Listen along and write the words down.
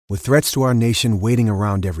With threats to our nation waiting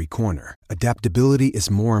around every corner, adaptability is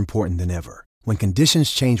more important than ever. When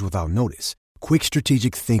conditions change without notice, quick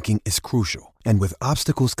strategic thinking is crucial. And with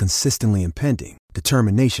obstacles consistently impending,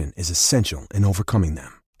 determination is essential in overcoming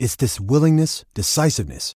them. It's this willingness,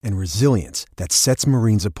 decisiveness, and resilience that sets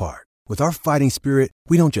Marines apart. With our fighting spirit,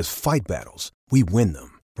 we don't just fight battles, we win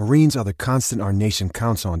them. Marines are the constant our nation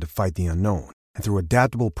counts on to fight the unknown. And through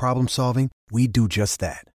adaptable problem solving, we do just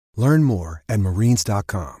that. Learn more at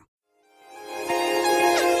marines.com.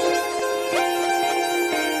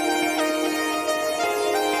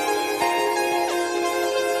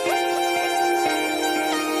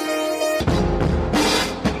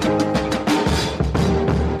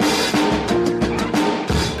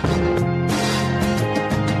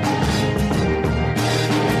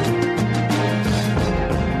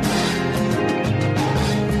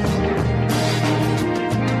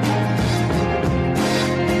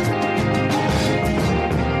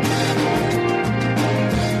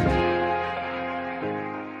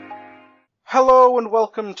 Hello and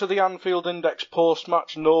welcome to the Anfield Index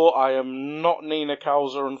post-match. No, I am not Nina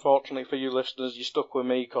Kauser, unfortunately for you listeners. You stuck with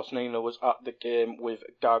me because Nina was at the game with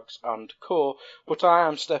Gags and Co. But I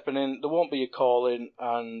am stepping in. There won't be a call in,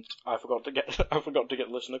 and I forgot to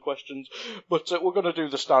get listener questions. But we're going to do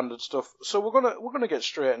the standard stuff. So we're going to get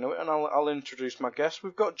straight into it, and I'll introduce my guest.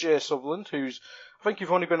 We've got Jay Sutherland, I think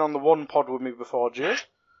you've only been on the one pod with me before, Jay.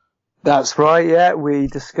 That's right. Yeah, we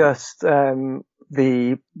discussed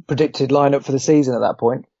the predicted lineup for the season at that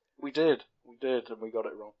point. We did, and we got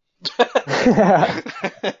it wrong.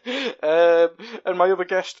 And my other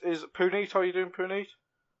guest is Puneet. How are you doing, Puneet?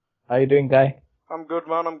 How you doing, Guy? I'm good,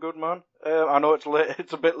 man. I know it's late.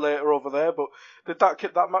 It's a bit later over there, but did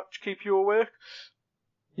that match keep you awake?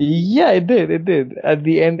 Yeah, it did. At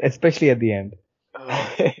the end, especially at the end.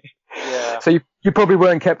 Yeah. So you probably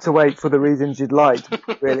weren't kept awake for the reasons you'd liked,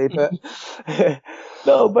 really, but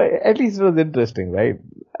no, but at least it was interesting, right?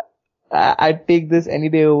 I'd take this any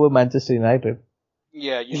day over Manchester United.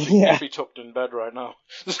 Yeah, you'd be tucked in bed right now.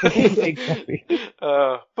 Exactly.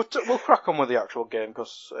 But we'll crack on with the actual game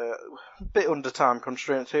because a bit under time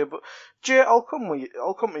constraints here. But Jay, I'll come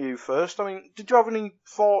to you first. I mean, did you have any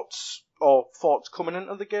thoughts coming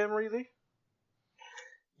into the game, really?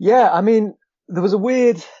 Yeah, I mean, there was a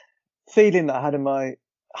weird feeling that I had in my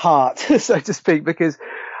heart, so to speak, because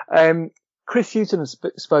Chris Hughton has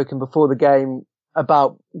spoken before the game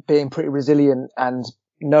about being pretty resilient and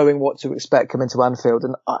knowing what to expect coming to Anfield,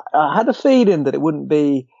 and I had a feeling that it wouldn't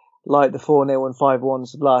be like the 4-0 and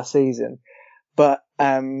 5-1s of last season, but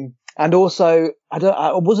and also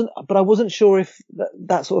I wasn't sure if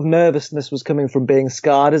that sort of nervousness was coming from being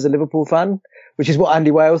scarred as a Liverpool fan, which is what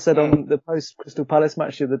Andy Wales said on the post Crystal Palace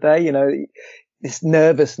match the other day. You know, this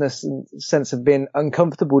nervousness and sense of being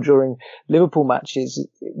uncomfortable during Liverpool matches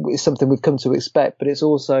is something we've come to expect, but it's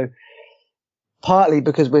also partly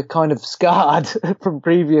because we're kind of scarred from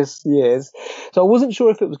previous years. So I wasn't sure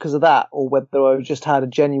if it was because of that or whether I just had a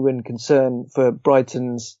genuine concern for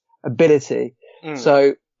Brighton's ability.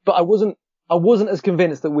 So, but I wasn't as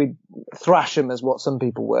convinced that we'd thrash them as what some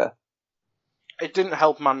people were. It didn't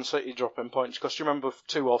help Man City dropping points, because you remember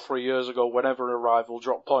 2 or 3 years ago, whenever a rival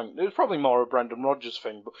dropped points, it was probably more a Brendan Rodgers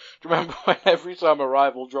thing, but do you remember when every time a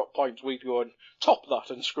rival dropped points, we'd go and top that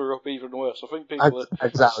and screw up even worse? I think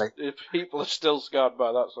people are still scarred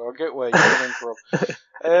by that, so I get where you're coming from.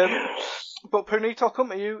 But Puneet, I'll come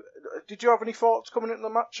to you. Did you have any thoughts coming into the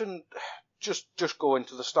match, and just go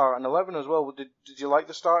into the starting 11 as well? Did you like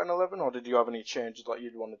the starting 11, or did you have any changes that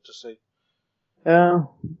you'd wanted to see?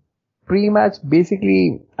 Pre-match,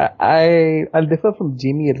 basically, I'll differ from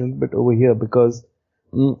Jamie a little bit over here because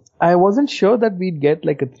I wasn't sure that we'd get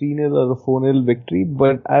like a 3-0 or a 4-0 victory,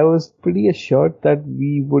 but I was pretty assured that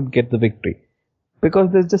we would get the victory.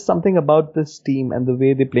 Because there's just something about this team and the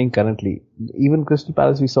way they're playing currently. Even Crystal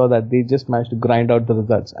Palace, we saw that they just managed to grind out the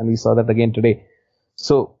results, and we saw that again today.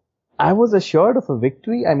 So I was assured of a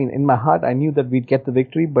victory. I mean, in my heart, I knew that we'd get the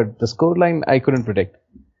victory, but the scoreline I couldn't predict.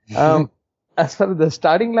 As far as the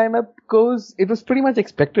starting lineup goes, it was pretty much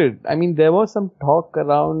expected. I mean, there was some talk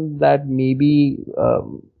around that maybe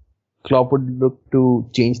Klopp would look to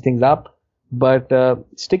change things up, but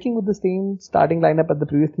sticking with the same starting lineup at the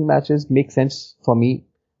previous 3 matches makes sense for me,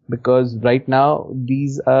 because right now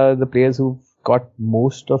these are the players who've got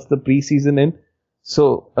most of the preseason in,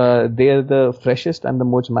 so they are the freshest and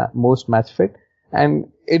the most match fit.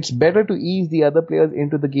 And it's better to ease the other players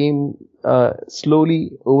into the game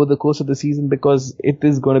slowly over the course of the season, because it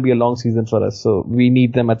is going to be a long season for us. So we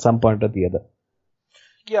need them at some point or the other.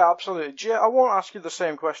 Yeah, absolutely. Jay, I won't ask you the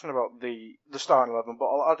same question about the starting 11, but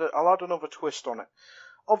I'll add another twist on it.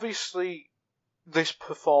 Obviously, this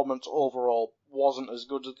performance overall wasn't as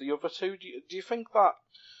good as the other two. Do you think that,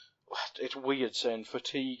 it's weird saying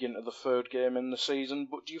fatigue into the third game in the season,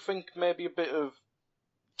 but do you think maybe a bit of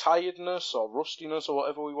tiredness or rustiness or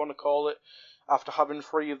whatever we want to call it after having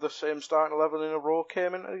 3 of the same starting 11 in a row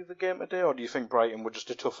came into the game today, or do you think Brighton were just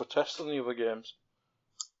a tougher test than the other games?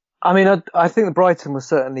 I mean, I think that Brighton was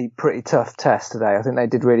certainly a pretty tough test today. I think they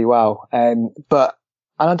did really well. And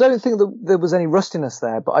I don't think that there was any rustiness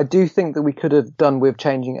there, but I do think that we could have done with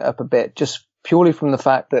changing it up a bit, just purely from the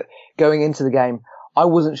fact that going into the game, I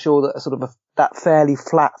wasn't sure that that fairly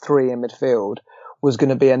flat 3 in midfield was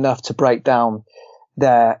going to be enough to break down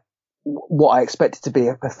what I expected to be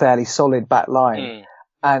a fairly solid back line.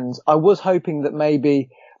 And I was hoping that maybe,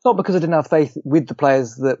 not because I didn't have faith with the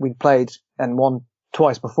players that we'd played and won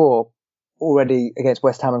twice before already against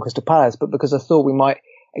West Ham and Crystal Palace, but because I thought we might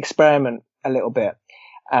experiment a little bit.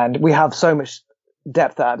 And we have so much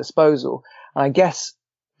depth at our disposal. And I guess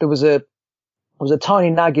there was a tiny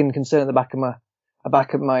nagging concern at the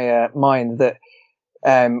back of my mind that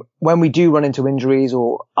when we do run into injuries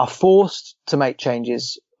or are forced to make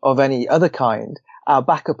changes of any other kind, our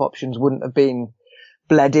backup options wouldn't have been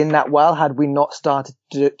bled in that well had we not started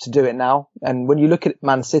to do it now. And when you look at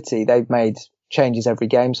Man City, they've made changes every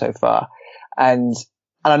game so far. And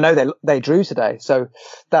I know they drew today, so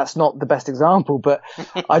that's not the best example, but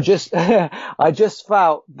I just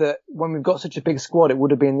felt that when we've got such a big squad, it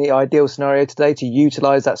would have been the ideal scenario today to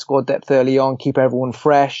utilise that squad depth early on, keep everyone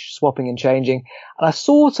fresh, swapping and changing. And I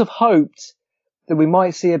sort of hoped that we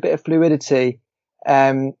might see a bit of fluidity,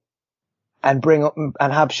 and bring up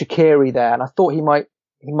and have Shaqiri there. And I thought he might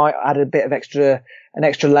add a bit of an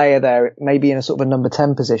extra layer there, maybe in a sort of a number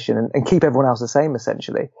 10 position and keep everyone else the same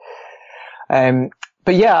essentially.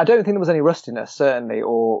 But yeah, I don't think there was any rustiness, certainly,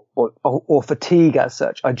 or fatigue as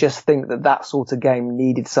such. I just think that sort of game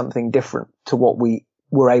needed something different to what we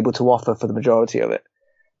were able to offer for the majority of it.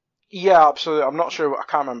 Yeah, absolutely. I'm not sure, I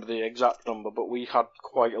can't remember the exact number, but we had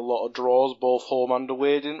quite a lot of draws, both home and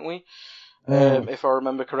away, didn't we? If I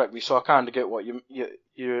remember correctly. So I kind of get what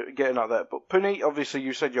you're getting at there. But Puneet, obviously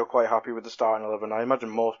you said you're quite happy with the starting 11. I imagine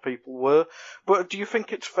most people were. But do you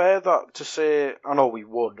think it's fair that to say, I know we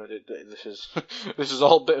would, this is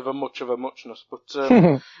all a bit of a muchness, but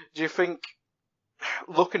do you think,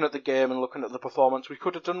 looking at the game and looking at the performance, we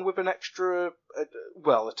could have done with an extra,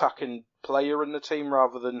 attacking player in the team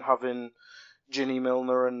rather than having Ginny,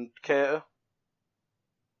 Milner and Keita?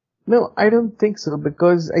 No, I don't think so,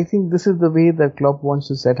 because I think this is the way that Klopp wants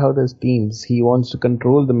to set out his teams. He wants to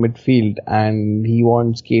control the midfield, and he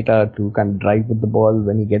wants Keita to kind of drive with the ball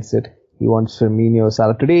when he gets it. He wants Firmino,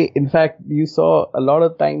 Salah. Today, in fact, you saw a lot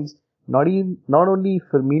of times not only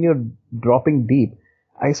Firmino dropping deep,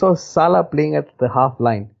 I saw Salah playing at the half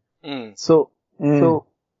line. So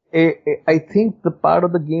I think the part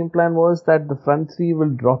of the game plan was that the front 3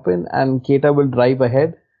 will drop in and Keita will drive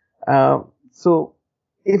ahead. So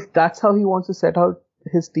if that's how he wants to set out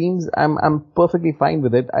his teams, I'm perfectly fine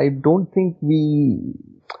with it. I don't think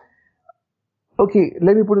okay,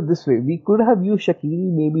 let me put it this way. We could have used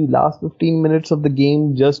Shaqiri maybe last 15 minutes of the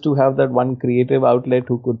game just to have that one creative outlet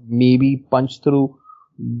who could maybe punch through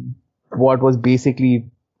what was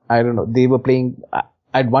basically, I don't know, they were playing,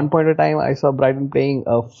 at one point in time, I saw Brighton playing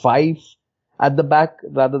a 5 at the back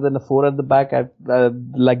rather than a 4 at the back, like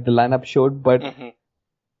the lineup showed, but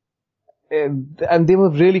and they were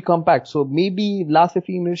really compact. So maybe last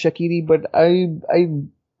 15 minutes Shaqiri,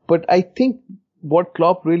 but I think what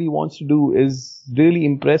Klopp really wants to do is really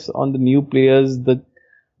impress on the new players, the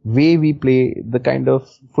way we play, the kind of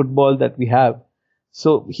football that we have.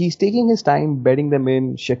 So he's taking his time, bedding them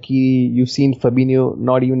in. Shaqiri, you've seen Fabinho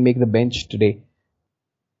not even make the bench today.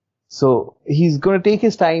 So he's going to take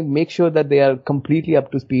his time, make sure that they are completely up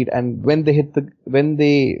to speed, and when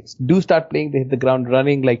they do start playing, they hit the ground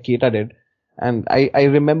running like Keita did. And I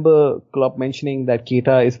remember Klopp mentioning that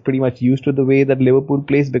Keita is pretty much used to the way that Liverpool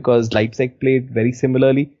plays because Leipzig played very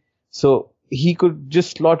similarly. So he could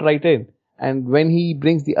just slot right in. And when he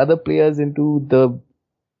brings the other players into the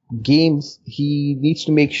games, he needs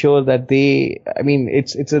to make sure that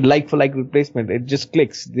it's a like for like replacement. It just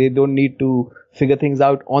clicks. They don't need to figure things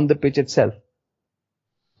out on the pitch itself.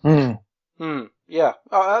 Yeah,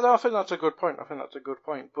 I think that's a good point.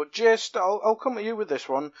 But Jace, I'll come to you with this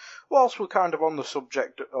one. Whilst we're kind of on the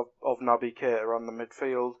subject of Naby Keita on the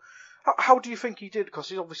midfield, how do you think he did? Because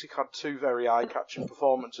he's obviously had 2 very eye-catching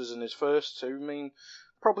performances in his first 2. I mean,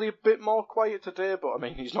 probably a bit more quiet today, but I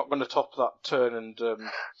mean, he's not going to top that turn and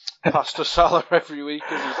pass to Salah every week,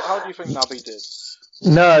 is he? But how do you think Naby did?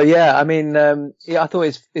 No, yeah, I mean, I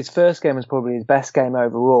thought his first game was probably his best game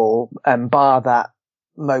overall, bar that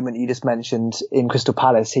moment you just mentioned in Crystal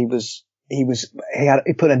Palace, he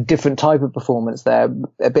put a different type of performance there,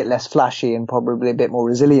 a bit less flashy and probably a bit more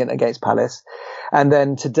resilient against Palace. And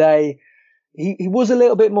then today, he was a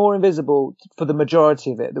little bit more invisible for the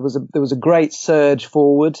majority of it. There was a great surge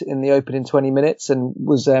forward in the opening 20 minutes and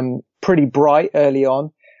was pretty bright early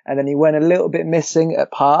on, and then he went a little bit missing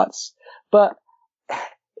at parts. But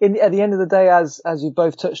at the end of the day, as you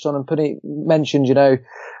both touched on and mentioned,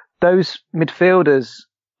 those midfielders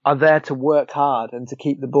are there to work hard and to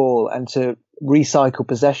keep the ball and to recycle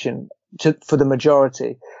possession for the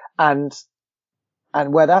majority. And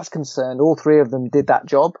where that's concerned, all three of them did that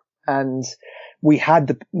job. And we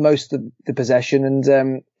had most of the possession,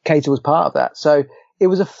 and Keita was part of that. So it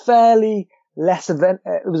was a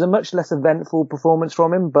much less eventful performance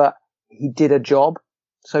from him, but he did a job,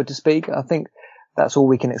 so to speak. I think that's all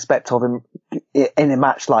we can expect of him in a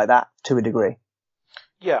match like that, to a degree.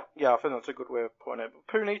 Yeah, I think that's a good way of putting it. But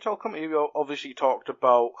Punit, I'll come to you. Obviously, talked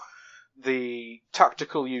about the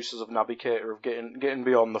tactical uses of Naby Keita, of getting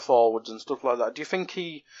beyond the forwards and stuff like that. Do you think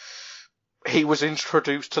he was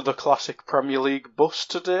introduced to the classic Premier League bus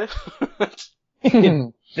today?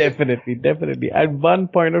 Definitely. At one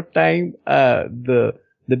point of time, the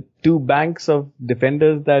two banks of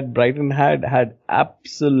defenders that Brighton had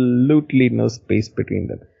absolutely no space between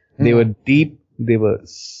them. They were deep, they were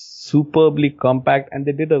superbly compact, and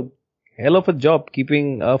they did a hell of a job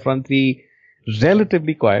keeping front three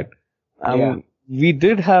relatively quiet. We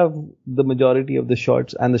did have the majority of the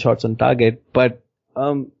shots and the shots on target, but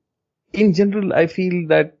in general, I feel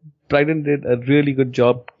that Brighton did a really good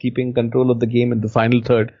job keeping control of the game in the final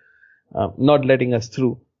third, not letting us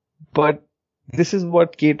through. But this is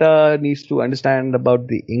what Keita needs to understand about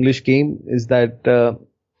the English game, is that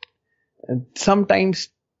sometimes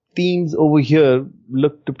teams over here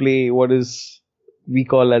look to play what is we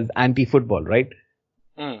call as anti-football, right?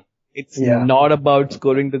 It's not about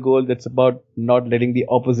scoring the goal. That's about not letting the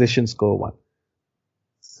opposition score one.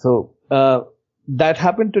 So, that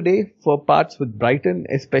happened today for parts with Brighton,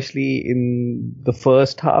 especially in the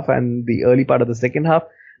first half and the early part of the second half.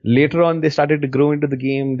 Later on, they started to grow into the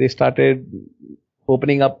game. They started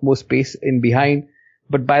opening up more space in behind.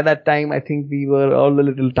 But by that time, I think we were all a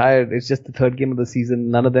little tired. It's just the third game of the season.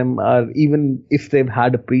 None of them are, even if they've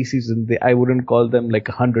had a preseason, I wouldn't call them like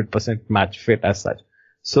 100% match fit as such.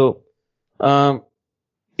 So,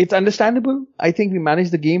 it's understandable. I think we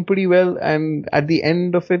managed the game pretty well. And at the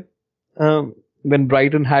end of it, when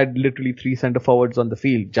Brighton had literally three centre forwards on the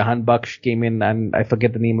field, Jahan Baksh came in, and I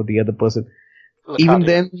forget the name of the other person. Even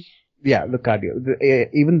then, Lucadio.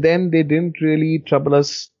 Even then, they didn't really trouble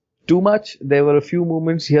us too much. There were a few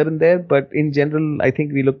moments here and there, but in general, I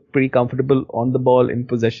think we looked pretty comfortable on the ball, in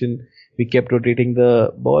possession. We kept rotating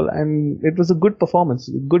the ball, and it was a good performance,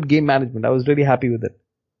 good game management. I was really happy with it.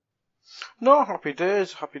 No, happy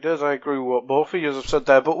days. I agree with what both of you have said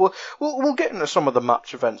there, but we'll get into some of the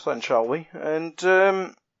match events then, shall we? And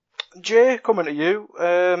Jay, coming to you,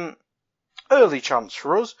 early chance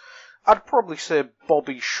for us. I'd probably say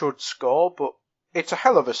Bobby should score, but it's a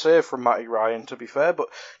hell of a save from Matty Ryan, to be fair. But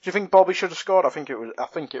do you think Bobby should have scored? I think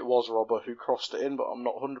it was Robert who crossed it in, but I'm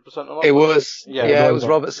not 100% on that. It was. Yeah, it was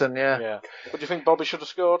Robertson. Yeah. But do you think Bobby should have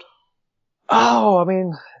scored? Oh, I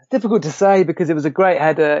mean, difficult to say, because it was a great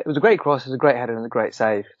header. It was a great cross. It was a great header and a great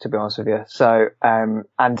save, to be honest with you. So, and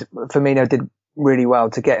Firmino did really well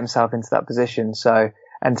to get himself into that position. So,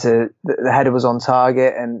 and the header was on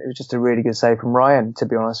target, and it was just a really good save from Ryan, to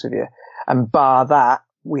be honest with you. And bar that,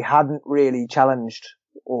 we hadn't really challenged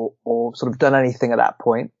or sort of done anything at that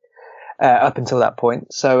point, up until that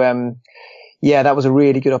point. So, that was a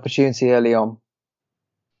really good opportunity early on.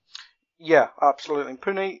 Yeah, absolutely.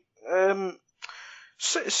 Punit,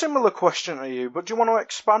 similar question to you, but do you want to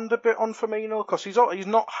expand a bit on Firmino? Because he's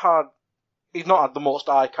not had the most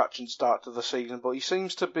eye-catching start to the season, but he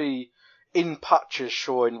seems to be in patches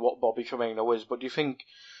showing what Bobby Firmino is. But do you think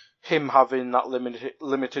him having that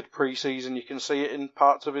limited pre-season, you can see it in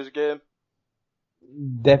parts of his game?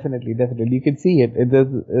 Definitely. You can see it.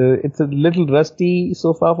 It's a little rusty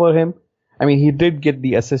so far for him. I mean, he did get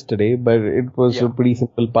the assist today, but it was a pretty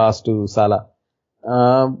simple pass to Salah.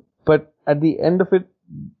 But at the end of it,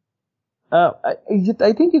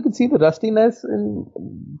 I think you could see the rustiness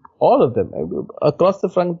in all of them across the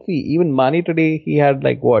front three. Even Mane today, he had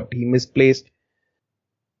he misplaced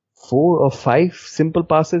 4 or 5 simple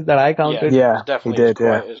passes that I counted. Yeah, he did.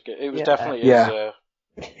 It was definitely his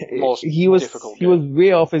most difficult game. He was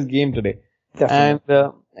way off his game today. Definitely.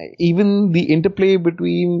 And even the interplay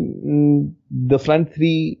between the front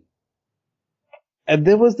three, and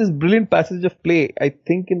there was this brilliant passage of play, I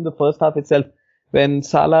think in the first half itself, when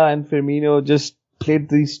Salah and Firmino just played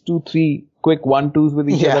these 2-3 quick 1-2s with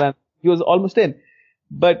each other, and he was almost in.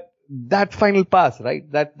 But that final pass, right?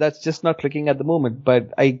 That's just not clicking at the moment.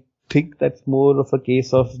 But I think that's more of a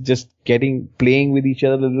case of just playing with each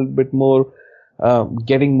other a little bit more,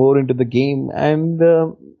 getting more into the game, and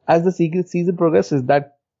as the season progresses,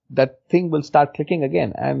 that thing will start clicking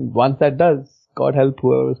again. And once that does, God help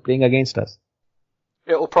whoever is playing against us.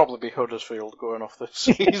 It'll probably be Huddersfield going off this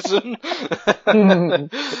season.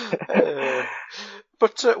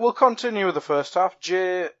 But we'll continue with the first half.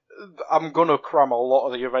 Jay, I'm going to cram a lot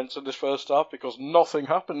of the events in this first half because nothing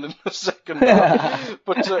happened in the second half.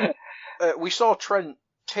 But we saw Trent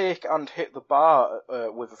take and hit the bar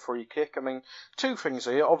with a free kick. I mean, two things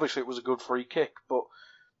here. Obviously, it was a good free kick, but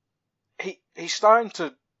he's starting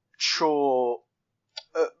to show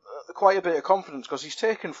quite a bit of confidence because he's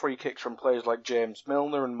taken free kicks from players like James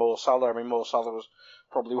Milner and Mo Salah. I mean, Mo Salah was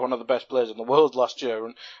probably one of the best players in the world last year,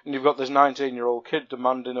 and you've got this 19-year-old kid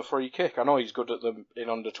demanding a free kick. I know he's good at them in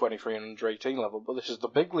under 23 and under 18 level, but this is the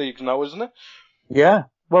big leagues now, isn't it? Yeah.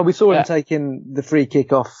 Well, we saw him taking the free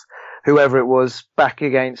kick off whoever it was back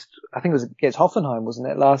against, I think it was against Hoffenheim, wasn't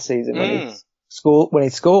it, last season when he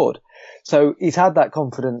scored. So he's had that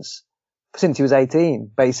confidence since he was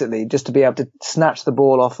 18, basically, just to be able to snatch the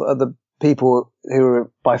ball off other people who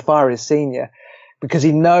are by far his senior, because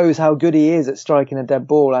he knows how good he is at striking a dead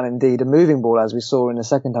ball and indeed a moving ball, as we saw in the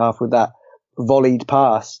second half with that volleyed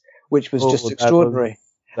pass, which was just extraordinary.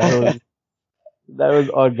 That was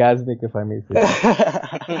orgasmic, if I may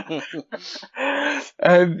say.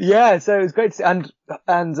 So it was great to see.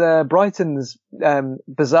 And Brighton's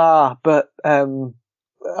bizarre, but I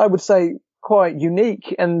would say quite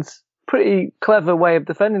unique and pretty clever way of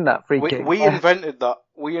defending that free kick. We invented that.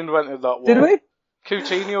 We invented that one. Did we?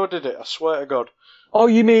 Coutinho did it, I swear to God. Oh,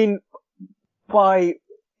 you mean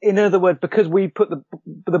in other words, because we put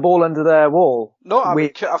the ball under their wall? No, I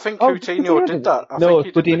think Coutinho did that.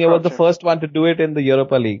 Coutinho was the first one to do it in the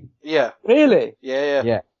Europa League. Yeah. Really?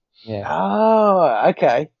 Yeah. Oh,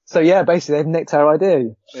 okay. So yeah, basically they've nicked our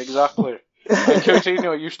idea. Exactly. And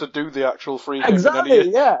Coutinho used to do the actual free kick. Exactly,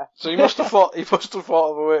 yeah. So he must have thought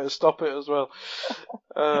of a way to stop it as well.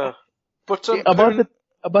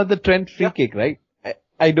 About the Trent free kick, right?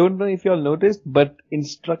 I don't know if you all noticed, but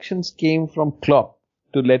instructions came from Klopp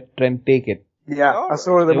to let Trent take it. Yeah, I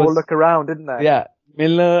saw them all look around, didn't they? Yeah,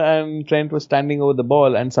 Milner and Trent were standing over the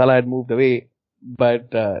ball, and Salah had moved away,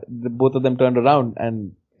 but both of them turned around,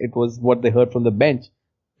 and it was what they heard from the bench.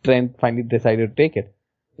 Trent finally decided to take it.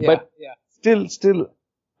 Yeah, but still,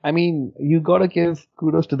 I mean, you gotta give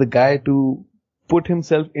kudos to the guy to put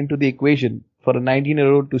himself into the equation for a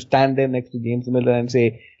 19-year-old to stand there next to James Milner and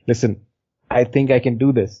say, listen, I think I can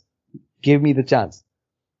do this. Give me the chance.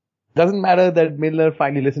 Doesn't matter that Milner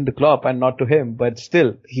finally listened to Klopp and not to him, but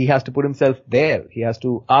still, he has to put himself there. He has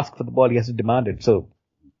to ask for the ball. He has to demand it. So,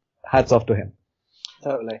 hats off to him.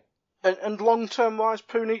 Totally. And long-term wise,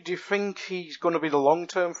 Pooney, do you think he's going to be the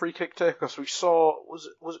long-term free kick taker? Because we saw, was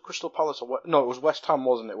it Crystal Palace or no, it was West Ham,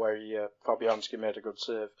 wasn't it, where Fabianski made a good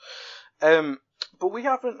save. But we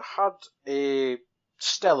haven't had a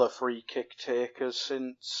stellar free kick taker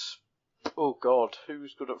since, oh God,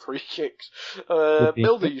 who's good at free kicks?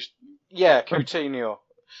 Coutinho.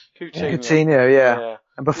 Coutinho, yeah.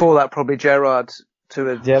 And before that, probably Gerrard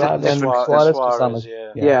and Suarez to some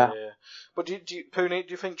extent. Yeah. But Pooney,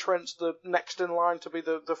 do you think Trent's the next in line to be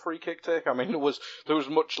the free kick taker? I mean, there was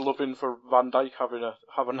much loving for Van Dijk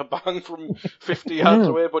having a bang from 50 yards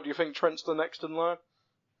away, but do you think Trent's the next in line?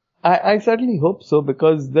 I certainly hope so,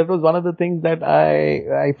 because that was one of the things that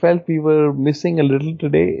I felt we were missing a little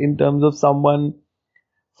today in terms of someone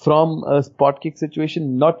from a spot kick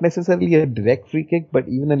situation, not necessarily a direct free kick, but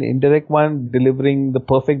even an indirect one, delivering the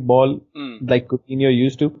perfect ball like Coutinho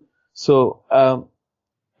used to. So,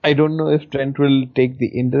 I don't know if Trent will take the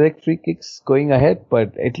indirect free kicks going ahead,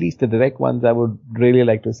 but at least the direct ones, I would really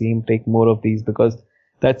like to see him take more of these, because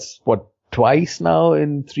that's twice now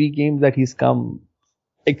in 3 games that he's come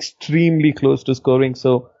extremely close to scoring.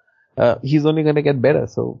 So he's only going to get better.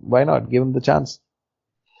 So why not give him the chance?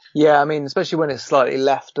 Yeah, I mean, especially when it's slightly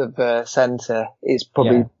left of centre, it's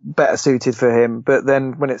probably better suited for him. But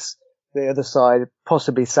then when it's the other side,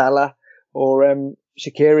 possibly Salah or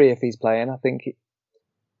Shaqiri if he's playing, I think.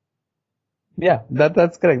 Yeah,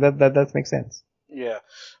 that's correct. That makes sense. Yeah,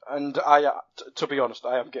 and to be honest,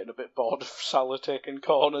 I am getting a bit bored of Salah taking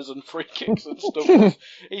corners and free kicks and stuff.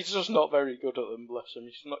 He's just not very good at them, bless him.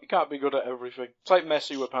 He can't be good at everything. It's like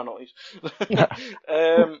Messi with penalties.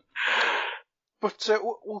 But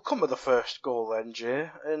we'll come to the first goal then, Jay.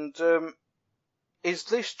 And is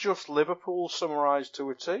this just Liverpool summarised to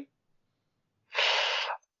a T?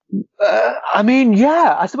 I mean,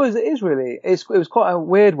 yeah, I suppose it is really. It was quite a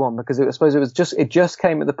weird one because I suppose it just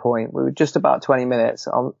came at the point. We were just about 20 minutes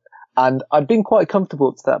on, and I'd been quite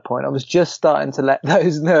comfortable to that point. I was just starting to let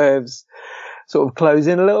those nerves sort of close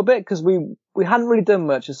in a little bit because we hadn't really done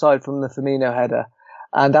much aside from the Firmino header,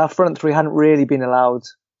 and our front three hadn't really been allowed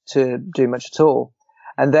to do much at all.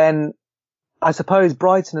 And then I suppose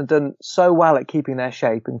Brighton had done so well at keeping their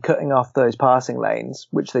shape and cutting off those passing lanes,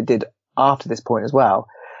 which they did after this point as well.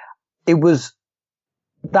 It was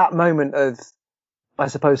that moment of, I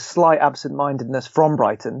suppose, slight absent-mindedness from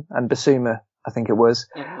Brighton and Basuma, I think it was,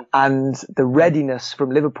 and the readiness from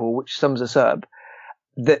Liverpool, which sums us up,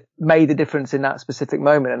 that made the difference in that specific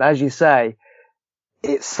moment. And as you say,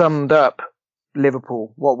 it summed up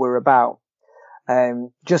Liverpool, what we're about.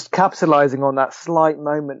 Just capitalising on that slight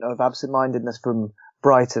moment of absent-mindedness from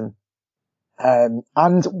Brighton.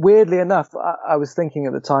 And weirdly enough, I was thinking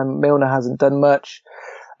at the time, Milner hasn't done much.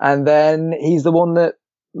 And then he's the one that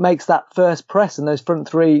makes that first press, and those front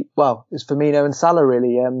three, well, it's Firmino and Salah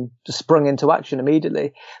really, just sprung into action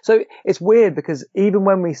immediately. So it's weird because even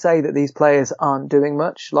when we say that these players aren't doing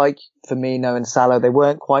much, like Firmino and Salah, they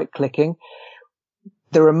weren't quite clicking.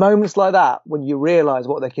 There are moments like that when you realise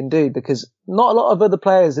what they can do, because not a lot of other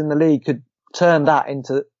players in the league could turn that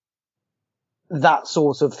into that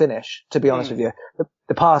sort of finish, to be honest with you.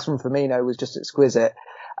 The pass from Firmino was just exquisite.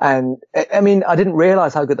 And I mean, I didn't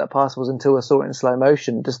realise how good that pass was until I saw it in slow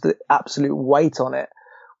motion, just the absolute weight on it,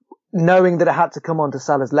 knowing that it had to come onto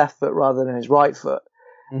Salah's left foot rather than his right foot.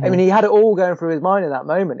 I mean, he had it all going through his mind in that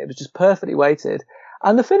moment. It was just perfectly weighted.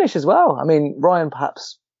 And the finish as well. I mean, Ryan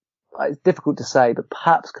perhaps, it's difficult to say, but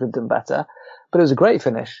perhaps could have done better. But it was a great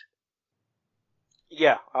finish.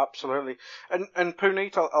 Yeah, absolutely. And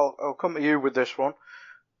Puneet, I'll come to you with this one.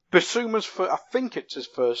 Basuma's I think it's his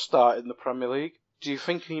first start in the Premier League. Do you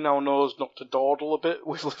think he now knows not to dawdle a bit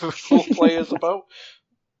with Liverpool players about?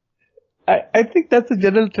 I think that's a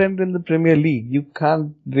general trend in the Premier League. You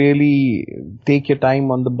can't really take your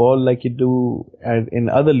time on the ball like you do in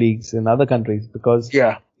other leagues, in other countries, because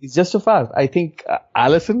it's just so fast. I think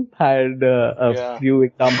Alisson had a few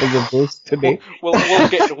examples of those today.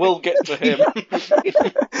 We'll get to him.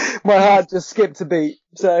 My heart just skipped a beat.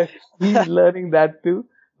 So he's learning that too.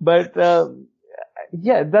 But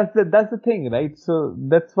yeah, that's the thing, right? So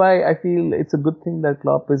that's why I feel it's a good thing that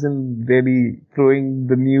Klopp isn't really throwing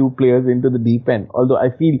the new players into the deep end. Although I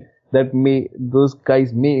feel that those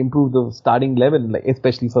guys may improve the starting 11, like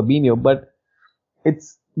especially Fabinho. But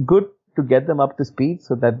it's good to get them up to speed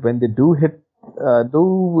so that when they do get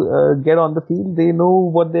on the field, they know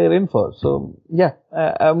what they're in for. So yeah,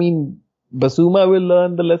 I mean, Basuma will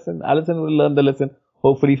learn the lesson. Alisson will learn the lesson.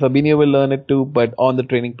 Hopefully Fabinho will learn it too, but on the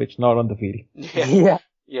training pitch, not on the field.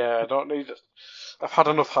 Yeah, I don't need it. I've had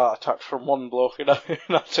enough heart attacks from one bloke in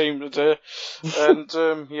our team today. And,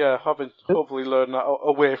 having hopefully learned that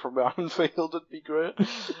away from Anfield would be great.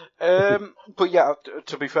 But yeah,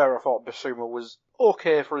 to be fair, I thought Basuma was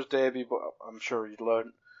okay for his debut, but I'm sure he'd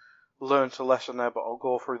learned a lesson there, but I'll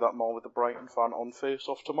go through that more with the Brighton fan on Face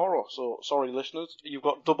Off tomorrow. So, sorry listeners, you've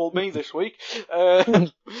got double me this week.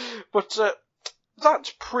 But,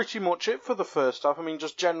 that's pretty much it for the first half. I mean,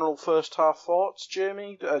 just general first half thoughts,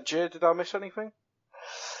 Jamie. Jay, did I miss anything?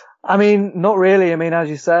 I mean, not really. I mean, as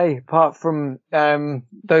you say, apart from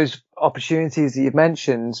those opportunities that you've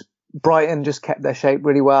mentioned, Brighton just kept their shape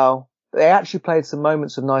really well. They actually played some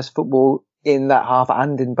moments of nice football in that half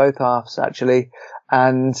and in both halves, actually.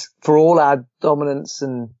 And for all our dominance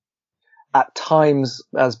and at times,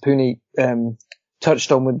 as Puni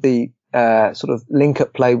touched on with the sort of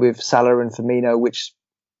link-up play with Salah and Firmino, which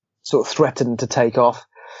sort of threatened to take off,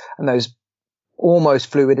 and those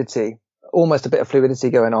almost a bit of fluidity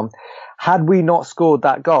going on. Had we not scored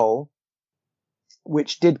that goal,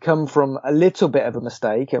 which did come from a little bit of a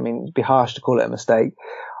mistake, I mean, it'd be harsh to call it a mistake,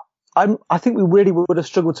 I think we really would have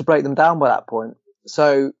struggled to break them down by that point.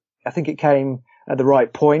 So I think it came at the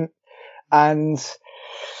right point, and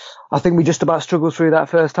I think we just about struggled through that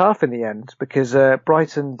first half in the end, because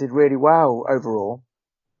Brighton did really well overall.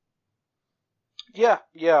 Yeah,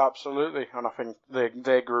 absolutely, and I think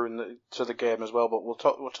they grew to the game as well. But we'll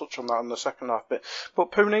touch on that in the second half bit.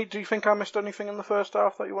 But Puni, do you think I missed anything in the first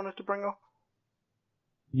half that you wanted to bring up?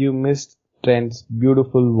 You missed Trent's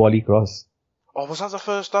beautiful volley cross. Oh, was that the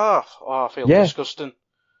first half? Oh, I feel disgusting.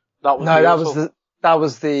 That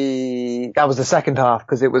was the second half,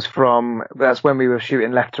 because it was that's when we were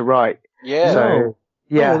shooting left to right. Yeah. So,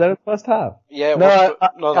 that was first half. Yeah. That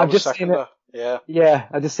was second half. Yeah. Yeah,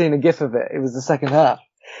 I just seen a gif of it. It was the second half.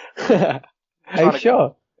 Are you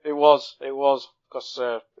sure? It was. because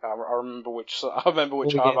I remember which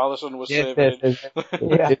half Alisson was Yes, saving.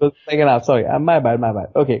 Yeah. It was second half. Sorry, my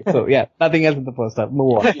bad. Okay, so yeah, nothing else in the first half.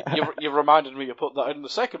 Move on. You've reminded me to put that in the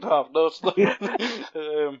second half. No, it's not.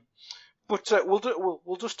 But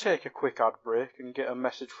we'll just take a quick ad break and get a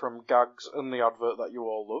message from Gags and the advert that you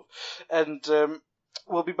all love, and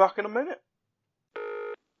we'll be back in a minute.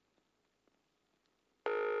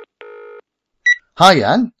 Hi,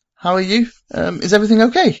 Jan. How are you? Is everything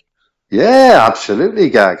okay? Yeah, absolutely,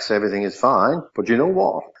 Gags. Everything is fine. But you know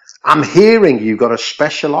what? I'm hearing you got a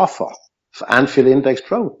special offer for Anfield Index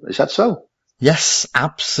Pro. Is that so? Yes,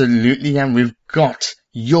 absolutely. And we've got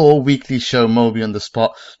your weekly show, Moby on the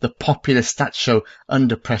Spot, the popular stats show,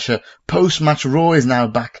 Under Pressure, Post-Match Raw is now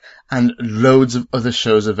back, and loads of other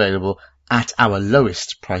shows available at our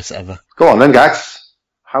lowest price ever. Go on then, Gags.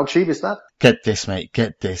 How cheap is that? Get this, mate.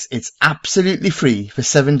 Get this. It's absolutely free for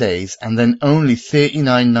 7 days and then only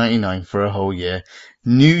 $39.99 for a whole year.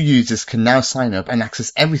 New users can now sign up and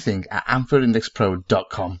access everything at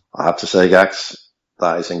AnfieldIndexPro.com. I have to say, Gags,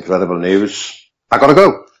 that is incredible news. I gotta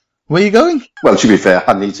go. Where are you going? Well, to be fair,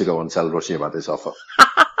 I need to go and tell Rushy about this offer.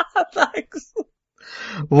 Thanks.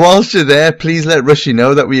 Whilst you're there, please let Rushy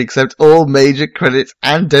know that we accept all major credit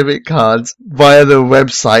and debit cards via the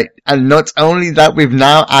website. And not only that, we've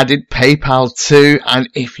now added PayPal too. And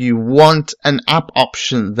if you want an app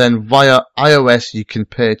option, then via iOS you can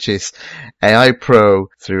purchase AI Pro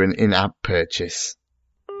through an in-app purchase.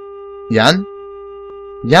 Jan?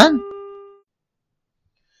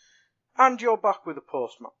 And you're back with the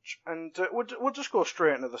post-match. And we'll just go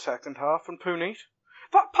straight into the second half. And Puneet,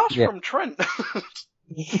 that pass from Trent.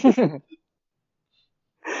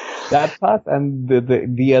 That pass and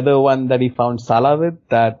the other one that he found Salah with,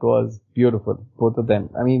 that was beautiful. Both of them.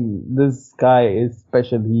 I mean, this guy is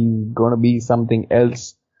special. He's gonna be something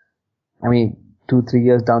else. I mean, 2-3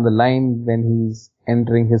 years down the line when he's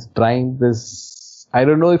entering his prime, I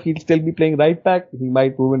don't know if he'll still be playing right back. He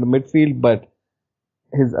might move into midfield, but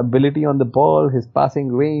his ability on the ball, his passing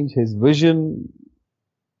range, his vision,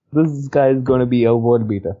 this guy is gonna be a world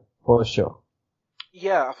beater for sure.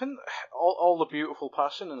 Yeah, I think all the beautiful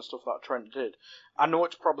passing and stuff that Trent did, I know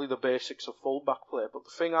it's probably the basics of full-back play, but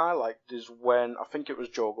the thing I liked is when, I think it was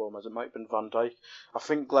Joe Gomez, it might have been Van Dijk, I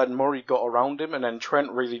think Glenn Murray got around him, and then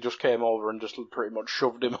Trent really just came over and just pretty much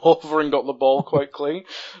shoved him over and got the ball quite clean.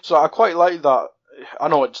 So I quite like that. I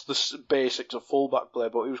know it's the basics of full-back play,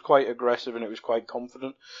 but it was quite aggressive and it was quite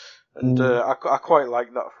confident. And I quite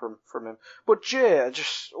like that from him. But Jay,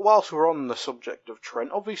 just whilst we're on the subject of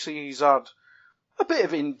Trent, obviously he's had a bit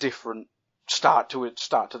of indifferent start to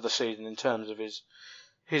the season in terms of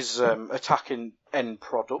his attacking end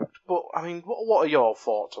product. But I mean, what are your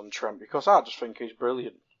thoughts on Trent? Because I just think he's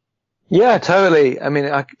brilliant. Yeah, totally. I mean,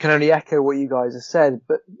 I can only echo what you guys have said,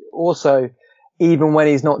 but also, even when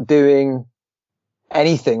he's not doing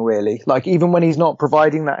anything really, like even when he's not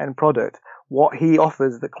providing that end product, what he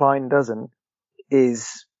offers that Klein doesn't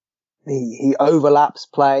is he overlaps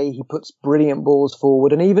play, he puts brilliant balls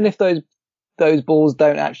forward, and even if those balls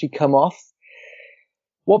don't actually come off,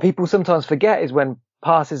 what people sometimes forget is when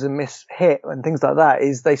passes are mishit and things like that,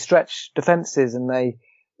 is they stretch defences and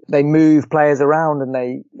they move players around and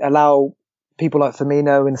they allow people like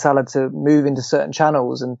Firmino and Salah to move into certain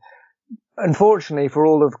channels. And unfortunately for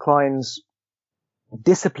all of Klein's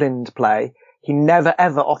disciplined play, he never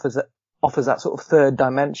ever offers that sort of third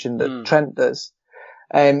dimension that Trent does.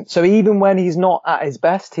 So even when he's not at his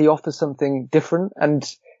best, he offers something different, and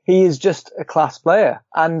he is just a class player.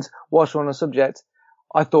 And whilst we're on the subject,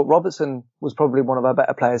 I thought Robertson was probably one of our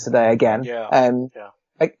better players today again.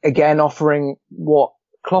 Again, offering what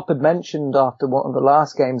Klopp had mentioned after one of the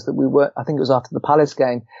last games that I think it was after the Palace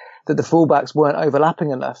game, that the fullbacks weren't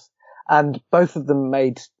overlapping enough. And both of them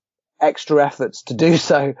made extra efforts to do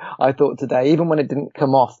so, I thought, today, even when it didn't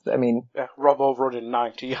come off. I mean, Robbo running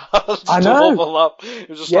 90 yards I to know. overlap. It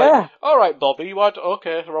was just like, all right, Bobby,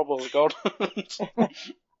 okay, Robbo's gone.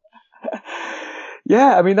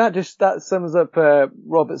 Yeah, I mean, that sums up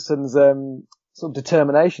Robertson's sort of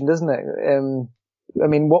determination, doesn't it? I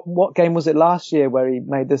mean, what game was it last year where he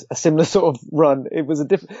made a similar sort of run? It was a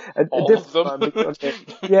different run.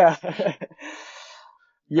 Yeah.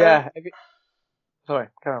 Yeah. Sorry,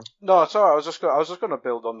 carry on. No, it's alright. I was just going to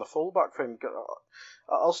build on the fullback thing.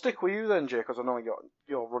 I'll stick with you then, Jay, because I know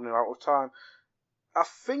you're running out of time. I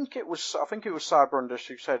think it was Cyberundish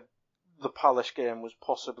who said the Palace game was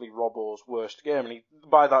possibly Robbo's worst game, and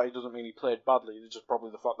by that he doesn't mean he played badly. It's just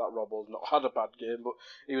probably the fact that Robbo's not had a bad game, but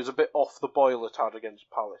he was a bit off the boil at had against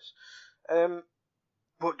Palace.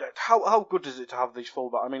 But how good is it to have these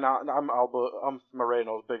fullbacks? I mean, I'm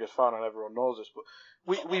Moreno's biggest fan, and everyone knows this,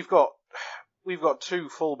 but we've got we've got two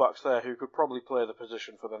fullbacks there who could probably play the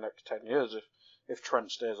position for the next 10 years if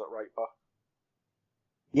Trent stays at right back.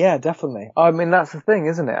 Yeah, definitely. I mean, that's the thing,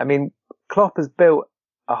 isn't it? I mean, Klopp has built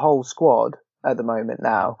a whole squad at the moment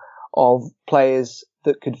now of players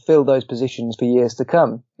that could fill those positions for years to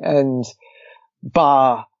come. And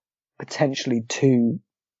bar potentially two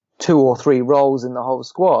or three roles in the whole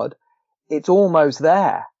squad, it's almost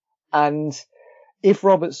there. And if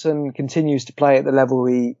Robertson continues to play at the level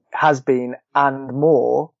he has been and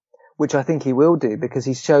more, which I think he will do because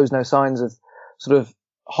he shows no signs of sort of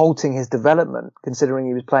halting his development, considering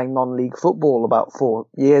he was playing non-league football about 4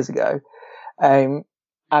 years ago, and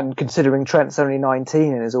considering Trent's only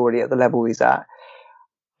 19 and is already at the level he's at.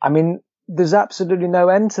 I mean, there's absolutely no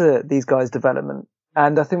end to these guys' development.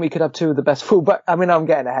 And I think we could have two of the best fullbacks. I mean, I'm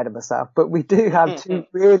getting ahead of myself, but we do have two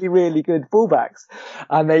really, really good fullbacks.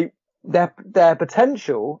 And their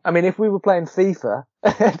potential, I mean, if we were playing FIFA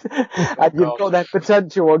and you've got their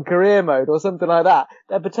potential on career mode or something like that,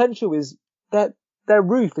 their potential is that their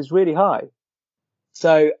roof is really high.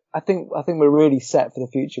 So I think we're really set for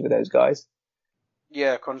the future with those guys.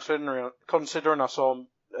 Yeah, considering I saw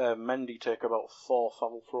Mendy take about 4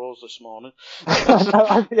 foul throws this morning.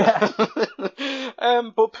 Yeah.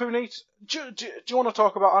 But Puneet, do you want to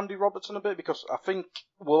talk about Andy Robertson a bit? Because I think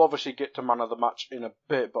we'll obviously get to man of the match in a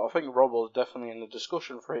bit, but I think Rob is definitely in the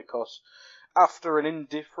discussion for it, because after an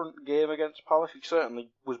indifferent game against Palace, he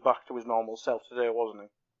certainly was back to his normal self today, wasn't he?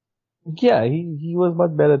 Yeah, he was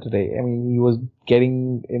much better today. I mean, he was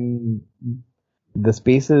getting in the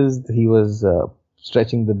spaces, he was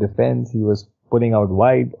stretching the defense, he was putting out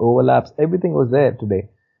wide overlaps, everything was there today.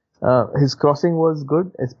 His crossing was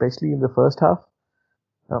good, especially in the first half.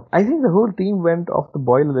 I think the whole team went off the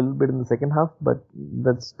boil a little bit in the second half, but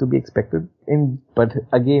that's to be expected. But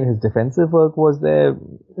again, his defensive work was there.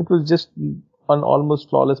 It was just an almost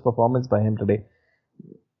flawless performance by him today.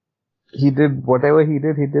 He did whatever he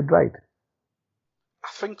did right. I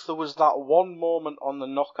think there was that one moment on the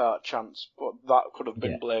knockout chance, but that could have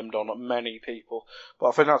been blamed on many people. But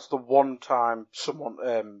I think that's the one time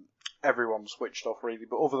everyone switched off, really.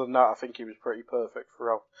 But other than that, I think he was pretty perfect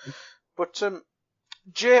throughout. But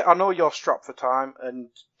Jay, I know you're strapped for time, and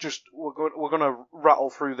just we're going to rattle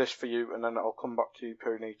through this for you, and then I'll come back to you,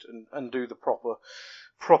 Puneet, and do the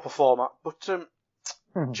proper format. But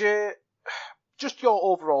Jay, just your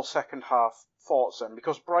overall second half thoughts then,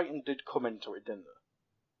 because Brighton did come into it, didn't they?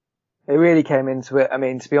 They really came into it. I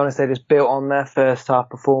mean, to be honest, they just built on their first half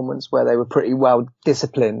performance where they were pretty well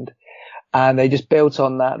disciplined, and they just built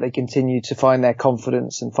on that. They continued to find their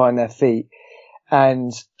confidence and find their feet,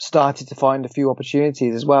 and started to find a few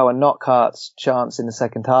opportunities as well. And Knockhart's chance in the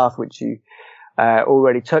second half, which you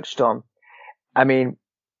already touched on. I mean,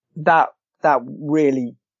 that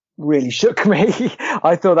really shook me.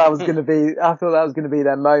 I thought that was going to be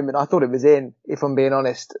their moment. I thought it was in, if I'm being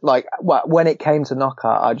honest. Like, when it came to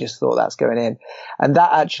Knockhart, I just thought that's going in. And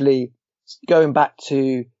that actually, going back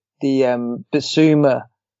to the Basuma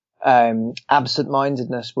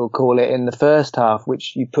absent-mindedness, we'll call it, in the first half,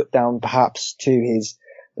 which you put down perhaps to his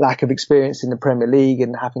lack of experience in the Premier League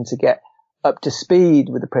and having to get up to speed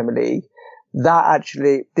with the Premier League,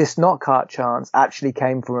 this Knockhart chance actually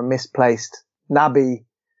came from a misplaced Naby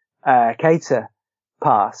Keita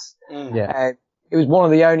pass. Yeah. It was one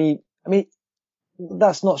of the only, I mean,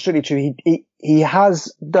 that's not strictly true. He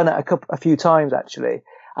has done it a few times actually,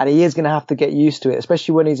 and he is going to have to get used to it,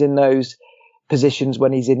 especially when he's in those positions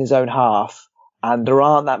when he's in his own half, and there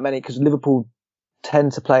aren't that many because Liverpool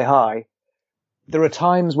tend to play high. There are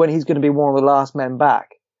times when he's going to be one of the last men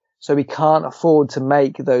back, so he can't afford to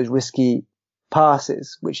make those risky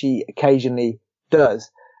passes, which he occasionally does.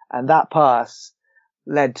 And that pass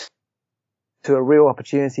led to a real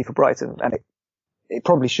opportunity for Brighton, and it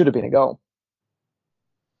probably should have been a goal.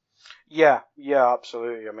 Yeah,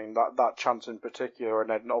 absolutely. I mean, that chance in particular, and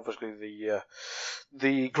then obviously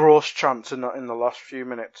the gross chance in the last few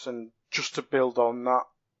minutes, and just to build on that,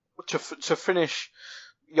 to finish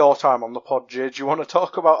your time on the pod, Jay, do you want to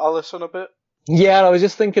talk about Alisson a bit? Yeah, I was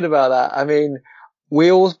just thinking about that. I mean,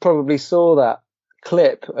 we all probably saw that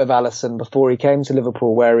clip of Alisson before he came to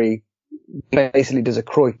Liverpool, where he basically does a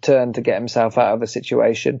Cruyff turn to get himself out of a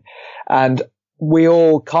situation, and we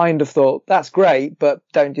all kind of thought, that's great, but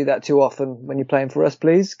don't do that too often when you're playing for us,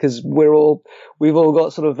 please, because we've all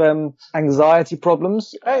got sort of anxiety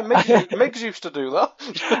problems. Hey, Miggs used to do that.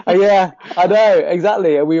 Yeah, I know,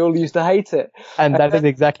 exactly. And we all used to hate it. And that is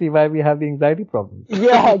exactly why we have the anxiety problem.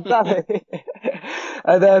 Yeah, exactly.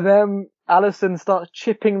 And then Alisson starts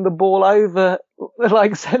chipping the ball over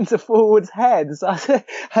like centre forwards' heads.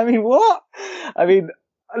 I mean, what? I mean,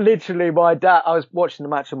 literally, my dad. I was watching the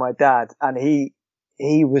match with my dad, and I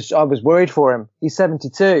was worried for him. He's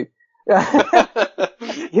 72.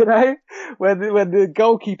 You know, when the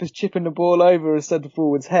goalkeeper's chipping the ball over a centre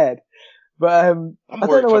forward's head. But I'm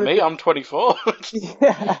worried for me. I'm 24.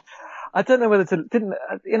 Yeah, I don't know whether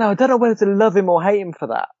to love him or hate him for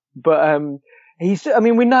that. But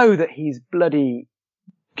we know that he's bloody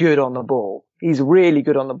good on the ball. He's really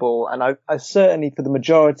good on the ball, and I certainly, for the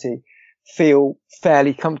majority, feel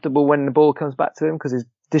fairly comfortable when the ball comes back to him because his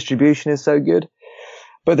distribution is so good.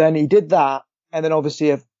 But then he did that, and then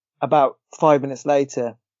obviously about 5 minutes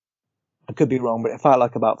later, I could be wrong, but it felt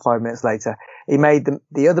like about 5 minutes later, he made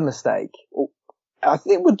the other mistake. I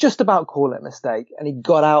think we'd just about call it a mistake, and he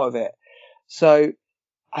got out of it. So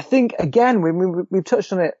I think, again, we've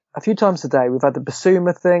touched on it a few times today. We've had the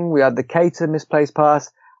Basuma thing, we had the Keita misplaced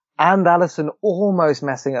pass, and Alisson almost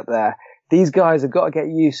messing up there. These guys have got to get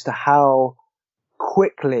used to how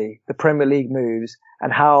quickly the Premier League moves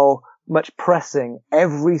and how much pressing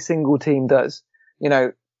every single team does. You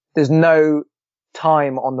know, there's no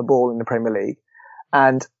time on the ball in the Premier League.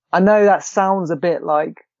 And I know that sounds a bit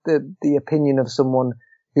like the opinion of someone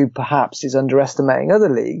who perhaps is underestimating other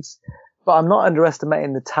leagues, but I'm not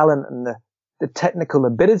underestimating the talent and the technical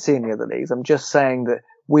ability in the other leagues. I'm just saying that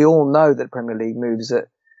we all know that Premier League moves at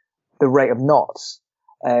the rate of knots,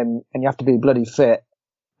 and you have to be bloody fit,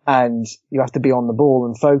 and you have to be on the ball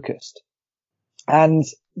and focused. And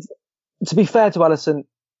to be fair to Alisson,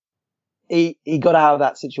 he got out of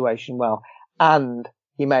that situation well, and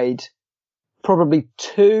he made probably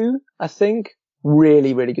 2, I think,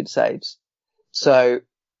 really, really good saves. So,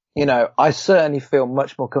 you know, I certainly feel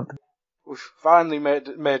much more comfortable. We've finally made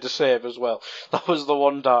a save as well. That was the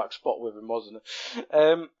one dark spot with him, wasn't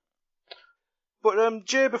it? But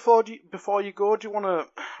Jay, before you go, do you want to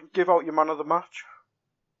give out your man of the match?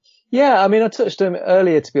 Yeah, I mean, I touched on it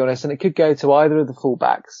earlier, to be honest, and it could go to either of the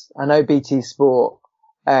fullbacks. I know BT Sport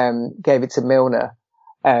gave it to Milner.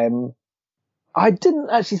 I didn't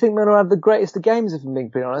actually think Milner had the greatest of games, if I'm being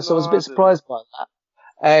pretty honest. No, I was a bit surprised by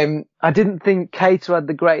that. I didn't think Keita had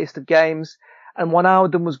the greatest of games, and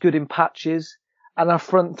Wijnaldum was good in patches, and our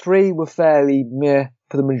front three were fairly meh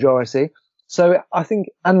for the majority. So I think,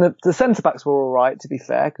 and the centre-backs were alright, to be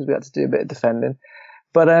fair, because we had to do a bit of defending.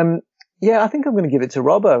 But, yeah, I think I'm going to give it to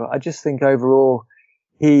Robbo. I just think overall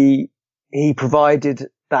he provided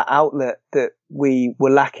that outlet that we were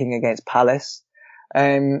lacking against Palace.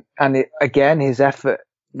 And again, his effort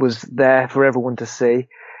was there for everyone to see.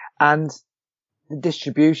 And the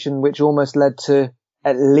distribution, which almost led to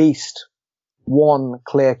at least one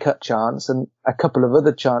clear-cut chance and a couple of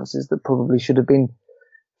other chances that probably should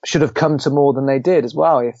have come to more than they did as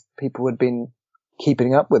well if people had been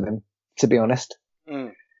keeping up with him, to be honest.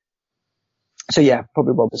 Mm. So yeah,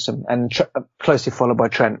 probably Robertson, and closely followed by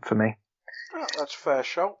Trent for me. Oh, that's a fair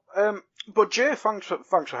shout. But Jay, thanks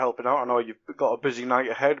for helping out. I know you've got a busy night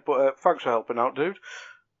ahead, but thanks for helping out, dude.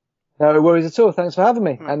 No worries at all. Thanks for having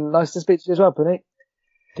me, and nice to speak to you as well, Punny.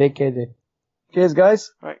 Take care, Jay. Cheers,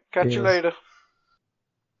 guys. Right, catch you later.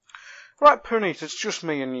 Right, Punit, it's just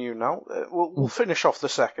me and you now. We'll finish off the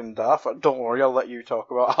second half. Don't worry, I'll let you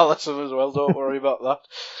talk about Alisson as well. Don't worry about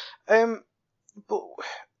that. But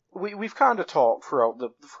we've kind of talked throughout the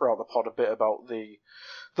pod a bit about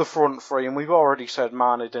the front three, and we've already said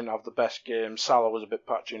Mane didn't have the best game. Salah was a bit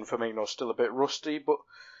patchy, and Firmino's still a bit rusty. But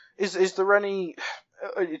is there any?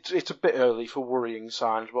 It's a bit early for worrying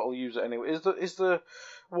signs, but I'll use it anyway. Is there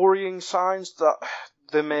worrying signs that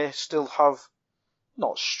they may still have?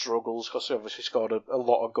 Not struggles, because they obviously scored a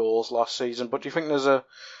lot of goals last season, but do you think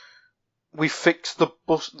we fixed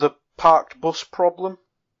the parked bus problem?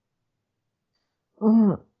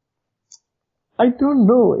 I don't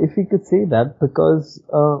know if we could say that, because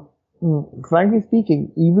frankly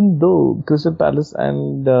speaking, even though Crystal Palace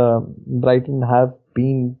and Brighton have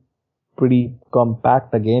been pretty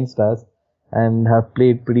compact against us and have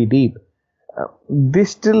played pretty deep, they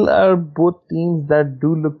still are both teams that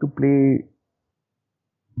do look to play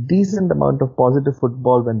decent amount of positive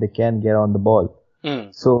football when they can get on the ball.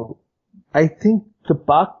 So I think the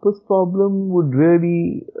park bus problem would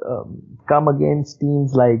really come against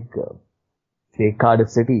teams like say Cardiff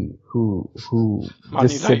City, who Man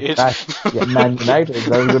just United. sit back. Yeah, Man United.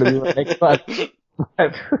 That was going to be my next one.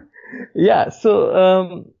 But, yeah,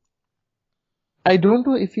 so I don't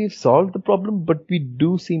know if we've solved the problem, but we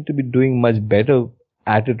do seem to be doing much better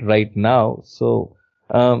at it right now. So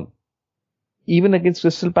even against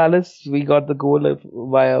Crystal Palace, we got the goal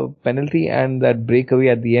via penalty and that breakaway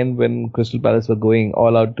at the end when Crystal Palace were going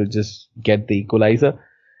all out to just get the equalizer.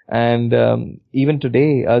 And even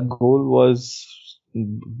today, our goal was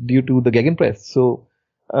due to the gegenpress. So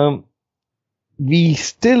we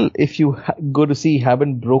still, if you go to see,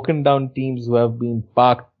 haven't broken down teams who have been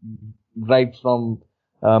parked right from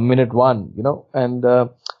minute one, and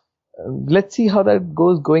let's see how that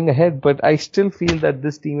goes going ahead. But I still feel that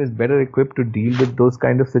this team is better equipped to deal with those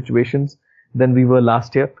kind of situations than we were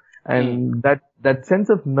last year. And that sense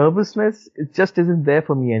of nervousness, it just isn't there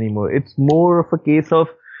for me anymore. It's more of a case of,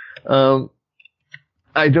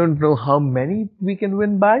 I don't know how many we can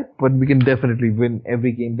win by, but we can definitely win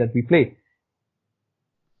every game that we play.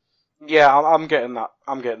 Yeah, I'm getting that.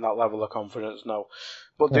 I'm getting that level of confidence now.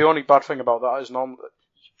 But the only bad thing about that is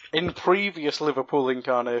in previous Liverpool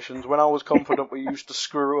incarnations, when I was confident, we used to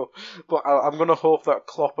screw up. But I'm going to hope that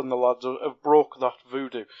Klopp and the lads have broke that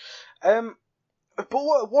voodoo.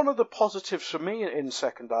 But one of the positives for me in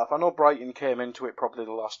second half, I know Brighton came into it probably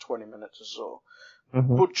the last 20 minutes or so,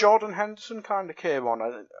 but Jordan Henderson kind of came on.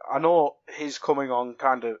 I know his coming on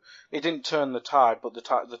it didn't turn the tide, but the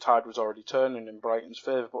tide was already turning in Brighton's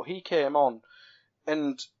favour. But he came on,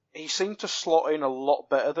 and he seemed to slot in a lot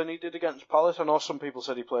better than he did against Palace. I know some people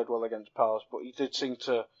said he played well against Palace, but he did seem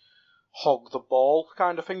to hog the ball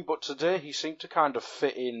kind of thing. But today he seemed to kind of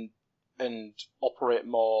fit in and operate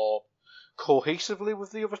more cohesively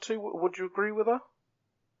with the other two. Would you agree with that?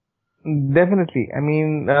 Definitely. I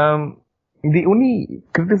mean, the only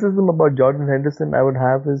criticism about Jordan Henderson I would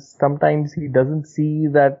have is sometimes he doesn't see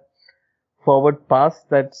that forward pass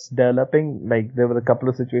that's developing. Like, there were a couple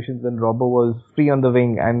of situations when Robbo was free on the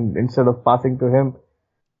wing, and instead of passing to him,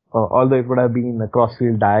 although it would have been a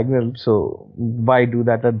crossfield diagonal, so why do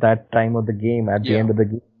that at that time of the game, at the end of the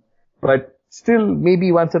game? But still,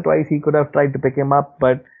 maybe once or twice he could have tried to pick him up,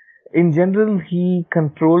 but in general, he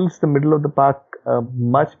controls the middle of the park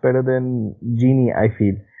much better than Genie, I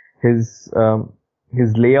feel. His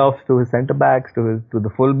layoffs to his centre backs, to the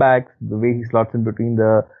full backs, the way he slots in between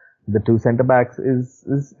the two centre backs is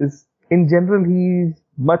in general, he's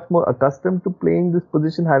much more accustomed to playing this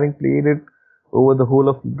position, having played it over the whole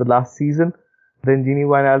of the last season than Genie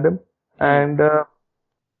Wijnaldum. And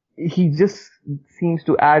he just seems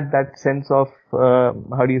to add that sense of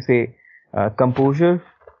composure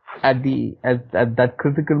at that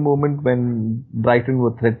critical moment when Brighton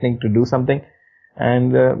were threatening to do something.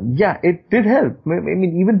 And it did help. I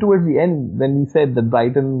mean, even towards the end, when we said that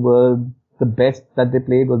Brighton were the best that they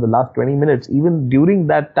played was the last 20 minutes, even during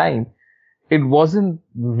that time, it wasn't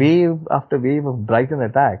wave after wave of Brighton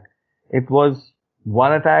attack. It was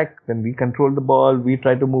one attack, then we controlled the ball, we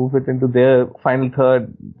tried to move it into their final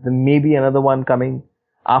third, then maybe another one coming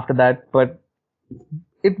after that. But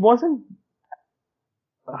it wasn't,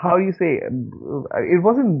 it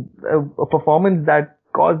wasn't a performance that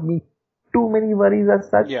caused me too many worries as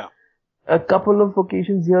such. Yeah. A couple of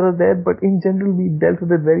occasions here or there, but in general we dealt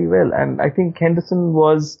with it very well. And I think Henderson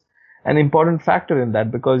was an important factor in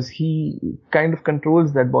that because he kind of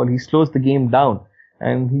controls that ball. He slows the game down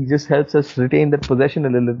and he just helps us retain that possession a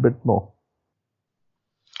little bit more.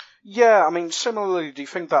 Yeah, I mean, similarly, do you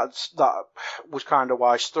think that was kind of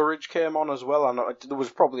why Sturridge came on as well? I know there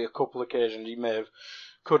was probably a couple of occasions he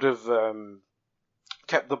could have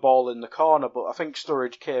kept the ball in the corner, but I think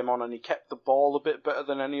Sturridge came on and he kept the ball a bit better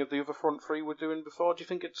than any of the other front three were doing before. Do you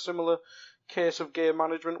think it's a similar case of game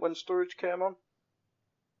management when Sturridge came on?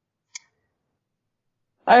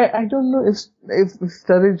 I don't know if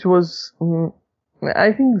Sturridge was.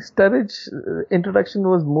 I think Sturridge's introduction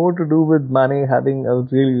was more to do with Mane having a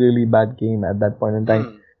really, really bad game at that point in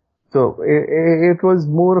time. So it was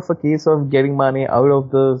more of a case of getting Mane out of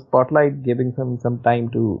the spotlight, giving him some time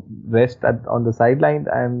to rest on the sideline,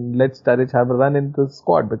 and let Sturridge have a run into the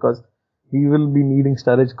squad because we will be needing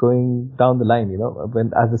Sturridge going down the line.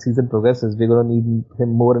 As the season progresses, we're going to need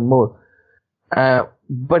him more and more.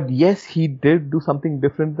 But yes, he did do something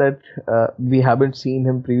different that we haven't seen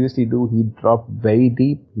him previously do. He dropped very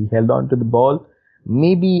deep. He held on to the ball.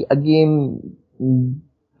 Maybe again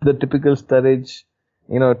the typical Sturridge.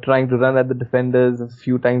 Trying to run at the defenders a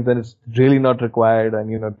few times when it's really not required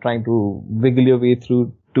and, trying to wiggle your way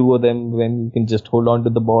through two of them when you can just hold on to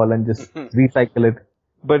the ball and just recycle it.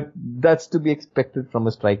 But that's to be expected from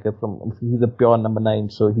a striker. He's a pure number 9,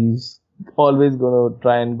 so he's always going to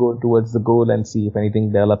try and go towards the goal and see if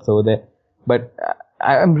anything develops over there. But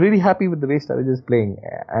I'm really happy with the way Sturridge is playing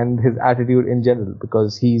and his attitude in general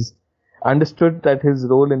because he's understood that his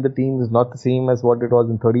role in the team is not the same as what it was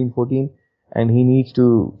in 13-14. And he needs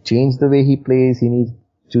to change the way he plays. He needs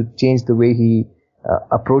to change the way he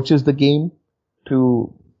approaches the game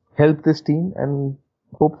to help this team and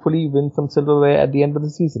hopefully win some silverware at the end of the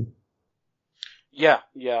season. Yeah,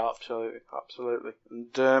 absolutely.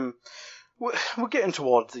 And we're getting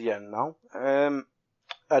towards the end now.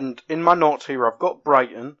 And in my notes here, I've got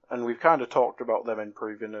Brighton, and we've kind of talked about them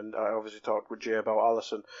improving, and I obviously talked with Jay about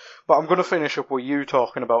Alisson. But I'm going to finish up with you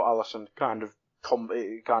talking about Alisson. It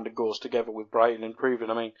kind of goes together with Brighton improving.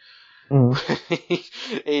 I mean,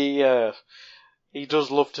 he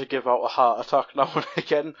does love to give out a heart attack now and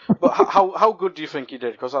again. But how good do you think he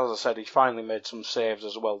did? Because as I said, he finally made some saves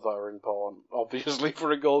as well that are important, obviously,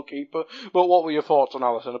 for a goalkeeper. But what were your thoughts on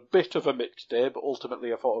Alisson? A bit of a mixed day, but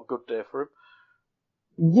ultimately I thought a good day for him.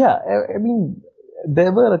 Yeah, I mean,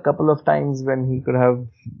 there were a couple of times when he could have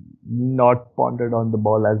not pondered on the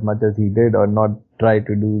ball as much as he did, or not tried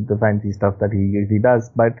to do the fancy stuff that he usually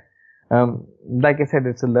does. But like I said,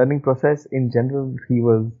 it's a learning process. In general, he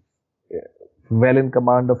was well in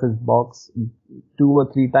command of his box 2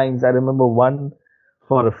 or 3 times. I remember one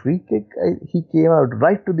for a free kick. He came out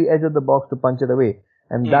right to the edge of the box to punch it away.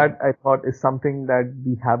 And that, I thought, is something that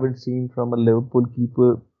we haven't seen from a Liverpool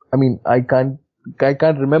keeper. I mean, I can't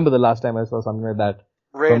remember the last time I saw something like that.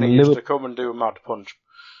 Reina used to come and do a mad punch.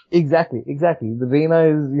 Exactly. The Reina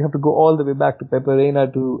you have to go all the way back to Pepe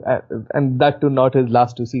Reina and that to not his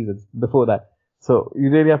last 2 seasons before that. So you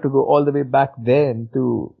really have to go all the way back then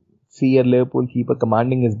to see a Liverpool keeper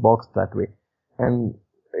commanding his box that way. And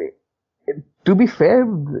to be fair,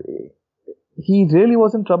 he really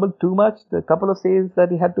wasn't troubled too much. The couple of saves that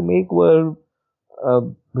he had to make were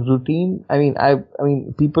routine. I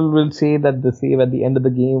mean, people will say that the save at the end of the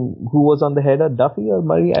game, who was on the header, Duffy or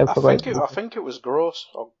Murray? I think it was Gross.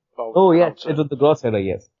 Oh yeah, it was the Gross header.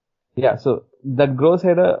 Yes. Yeah. So that Gross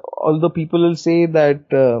header, although people will say that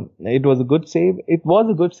it was a good save, it was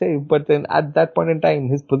a good save. But then at that point in time,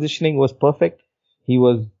 his positioning was perfect. He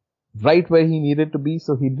was right where he needed to be,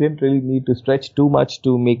 so he didn't really need to stretch too much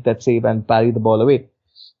to make that save and parry the ball away.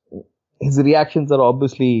 His reactions are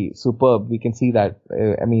obviously superb. We can see that.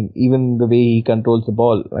 I mean, even the way he controls the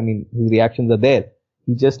ball, I mean, his reactions are there.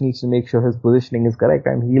 He just needs to make sure his positioning is correct,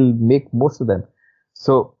 and he'll make most of them.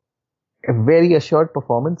 So, a very assured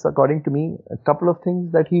performance, according to me. A couple of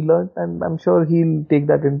things that he learned, and I'm sure he'll take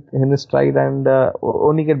that in his stride and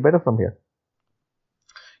only get better from here.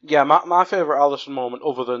 Yeah, my favourite Alisson moment,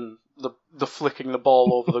 other than the flicking the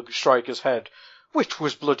ball over the striker's head, which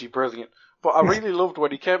was bloody brilliant. But I really loved when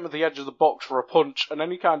he came to the edge of the box for a punch, and then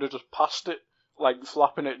he kind of just passed it, like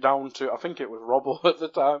flapping it down to, I think it was Robbo at the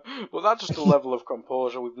time. But that's just a level of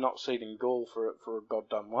composure we've not seen in goal for a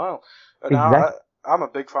goddamn while. And exactly. I'm a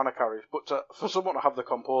big fan of Karius, but for someone to have the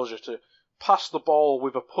composure to pass the ball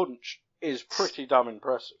with a punch is pretty damn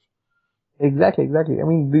impressive. Exactly. I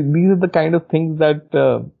mean, these are the kind of things that,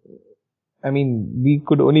 we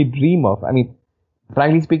could only dream of. I mean,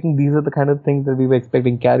 frankly speaking, these are the kind of things that we were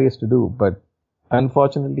expecting Karius to do, but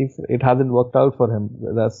unfortunately, it hasn't worked out for him.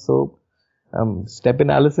 So, step in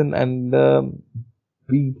Alisson, and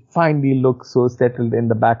we finally look so settled in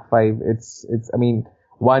the back 5. I mean,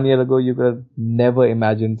 1 year ago, you could have never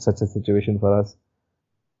imagined such a situation for us.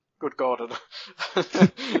 Good God.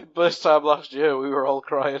 This time last year, we were all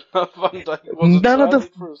crying. None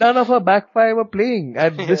of our back 5 were playing.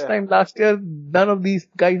 At this time last year, none of these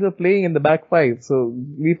guys were playing in the back 5. So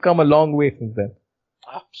we've come a long way since then.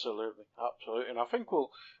 Absolutely. And I think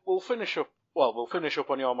we'll finish up. Well, we'll finish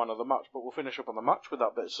up on your man of the match, but we'll finish up on the match with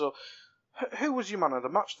that bit. So, who was your man of the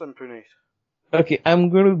match then, Puneet? Okay,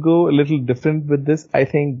 I'm going to go a little different with this. I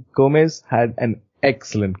think Gomez had an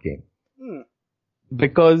excellent game.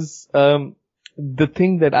 Because the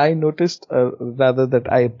thing that I noticed, rather that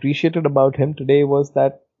I appreciated about him today, was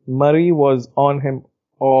that Murray was on him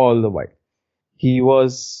all the while. He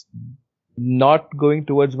was not going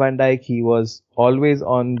towards Van Dijk. He was always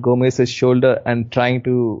on Gomez's shoulder and trying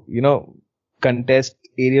to, contest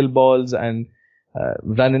aerial balls and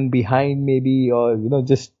run in behind maybe, or,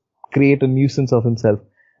 just create a nuisance of himself.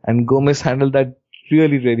 And Gomez handled that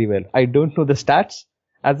really, really well. I don't know the stats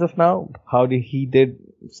as of now, how he did,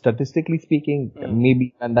 statistically speaking.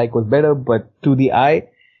 Maybe Van Dijk was better, but to the eye,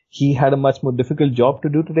 he had a much more difficult job to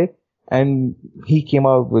do today. And he came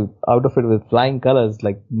out of it with flying colors.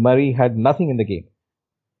 Like, Murray had nothing in the game.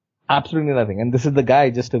 Absolutely nothing. And this is the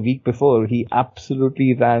guy just a week before, he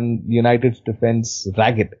absolutely ran United's defense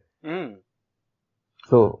ragged.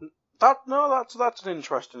 So, that's an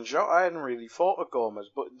interesting shot. I hadn't really thought of Gomez,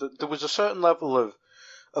 but there was a certain level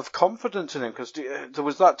of confidence in him, because there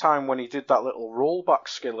was that time when he did that little rollback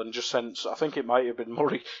skill and just sent, I think it might have been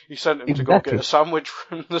Murray, he sent him to go get a sandwich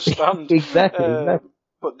from the stand. Exactly.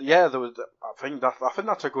 But yeah, I think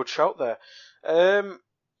that's a good shout there.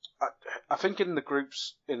 I think in the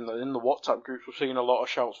groups, in the WhatsApp groups, we're seeing a lot of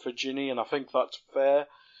shouts for Ginny, and I think that's fair.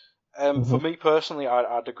 For me personally,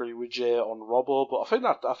 I'd agree with Jay on Robbo, but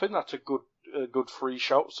I think that's a good free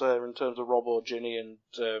shots there in terms of Robbo, Ginny, and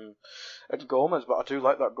Gomez. But I do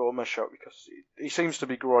like that Gomez shot because he seems to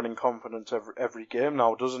be growing in confidence every game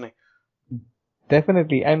now, doesn't he?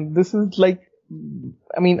 Definitely. And this is like,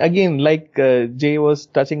 I mean, again, like Jay was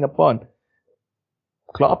touching upon,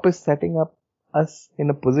 Klopp is setting up us in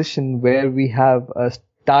a position where we have a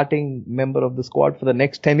starting member of the squad for the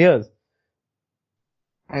next 10 years.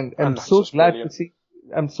 And I'm so glad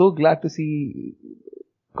to see,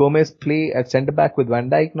 Gomez play at centre back with Van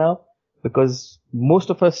Dijk now, because most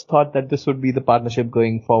of us thought that this would be the partnership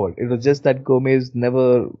going forward. It was just that Gomez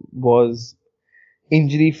never was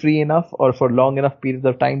injury free enough or for long enough periods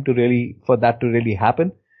of time for that to really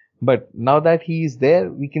happen. But now that he's there,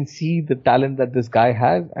 we can see the talent that this guy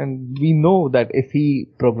has, and we know that if he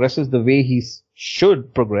progresses the way he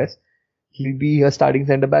should progress, he'll be a starting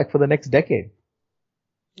centre back for the next decade.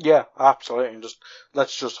 Yeah, absolutely. And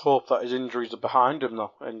let's just hope that his injuries are behind him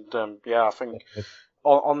now. And I think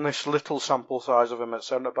on this little sample size of him at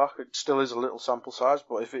centre back, it still is a little sample size.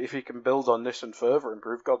 But if he can build on this and further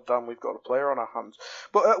improve, goddamn, we've got a player on our hands.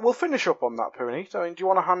 But we'll finish up on that, Punit. I mean, do you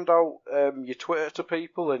want to hand out your Twitter to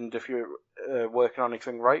people, and if you're working on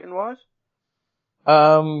anything writing wise?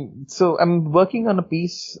 So I'm working on a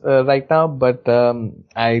piece right now, but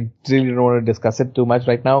I really don't want to discuss it too much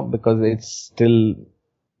right now because it's still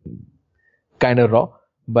kind of raw,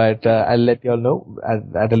 but I'll let you all know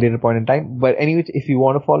at a later point in time. But anyway, if you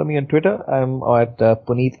want to follow me on Twitter, I'm at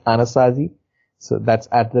Punit Anasazi. So that's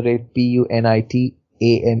at the rate PUNITANASAZI.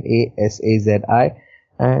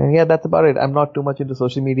 And yeah, that's about it. I'm not too much into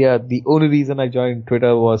social media. The only reason I joined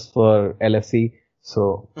Twitter was for LFC.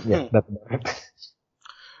 So yeah, that's about it.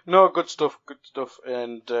 No, good stuff.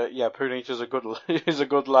 And Punit is a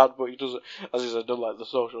good lad, but he doesn't, as I said, don't like the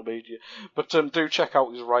social media. But do check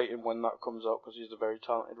out his writing when that comes out, because he's a very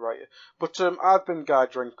talented writer. But I've been Guy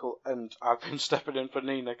Drinkle, and I've been stepping in for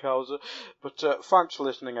Nina Kauser. But thanks for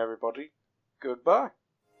listening, everybody. Goodbye.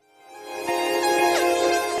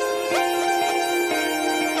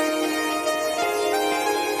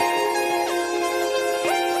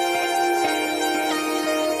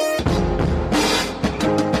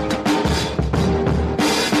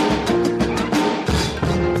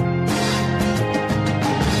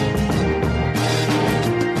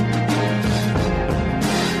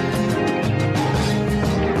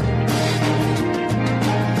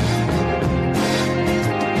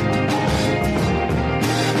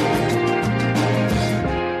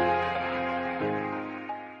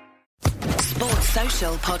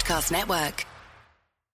 Podcast Network.